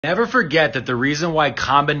Never forget that the reason why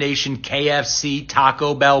combination KFC,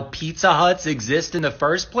 Taco Bell, Pizza Huts exist in the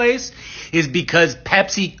first place is because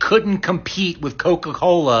Pepsi couldn't compete with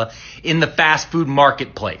Coca-Cola in the fast food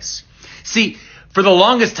marketplace. See, for the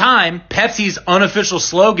longest time, Pepsi's unofficial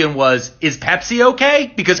slogan was, "Is Pepsi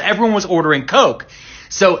okay?" Because everyone was ordering Coke.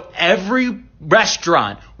 So every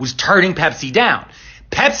restaurant was turning Pepsi down.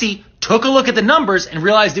 Pepsi took a look at the numbers and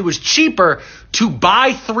realized it was cheaper to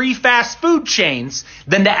buy 3 fast food chains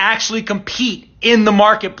than to actually compete in the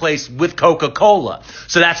marketplace with Coca-Cola.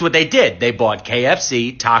 So that's what they did. They bought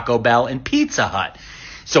KFC, Taco Bell, and Pizza Hut.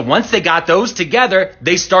 So once they got those together,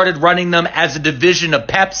 they started running them as a division of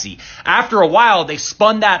Pepsi. After a while, they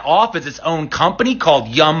spun that off as its own company called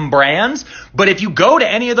Yum Brands. But if you go to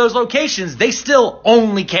any of those locations, they still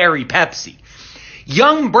only carry Pepsi.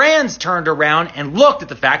 Young Brands turned around and looked at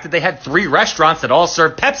the fact that they had 3 restaurants that all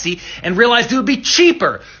served Pepsi and realized it would be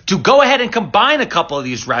cheaper to go ahead and combine a couple of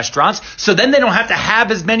these restaurants so then they don't have to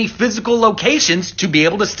have as many physical locations to be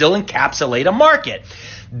able to still encapsulate a market.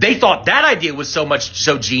 They thought that idea was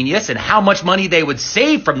so genius and how much money they would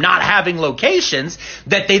save from not having locations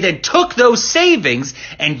that they then took those savings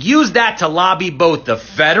and used that to lobby both the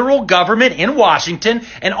federal government in Washington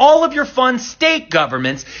and all of your fun state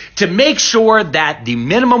governments to make sure that the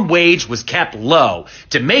minimum wage was kept low,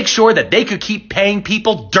 to make sure that they could keep paying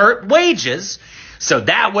people dirt wages. So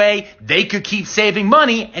that way they could keep saving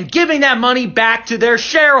money and giving that money back to their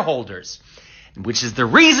shareholders. Which is the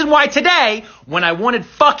reason why today, when I wanted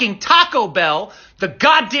fucking Taco Bell, the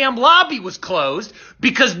goddamn lobby was closed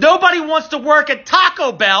because nobody wants to work at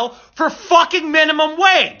Taco Bell for fucking minimum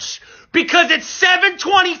wage. Because it's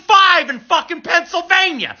 $7.25 in fucking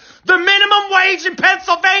Pennsylvania. The minimum wage in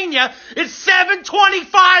Pennsylvania is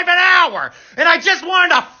 $7.25 an hour. And I just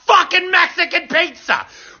wanted a fucking Mexican pizza.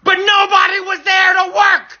 But nobody was there to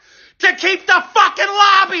work to keep the fucking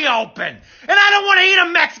lobby open. And I don't want to eat a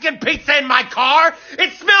Mexican pizza in my car.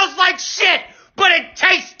 It smells like shit, but it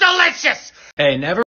tastes delicious. Hey, never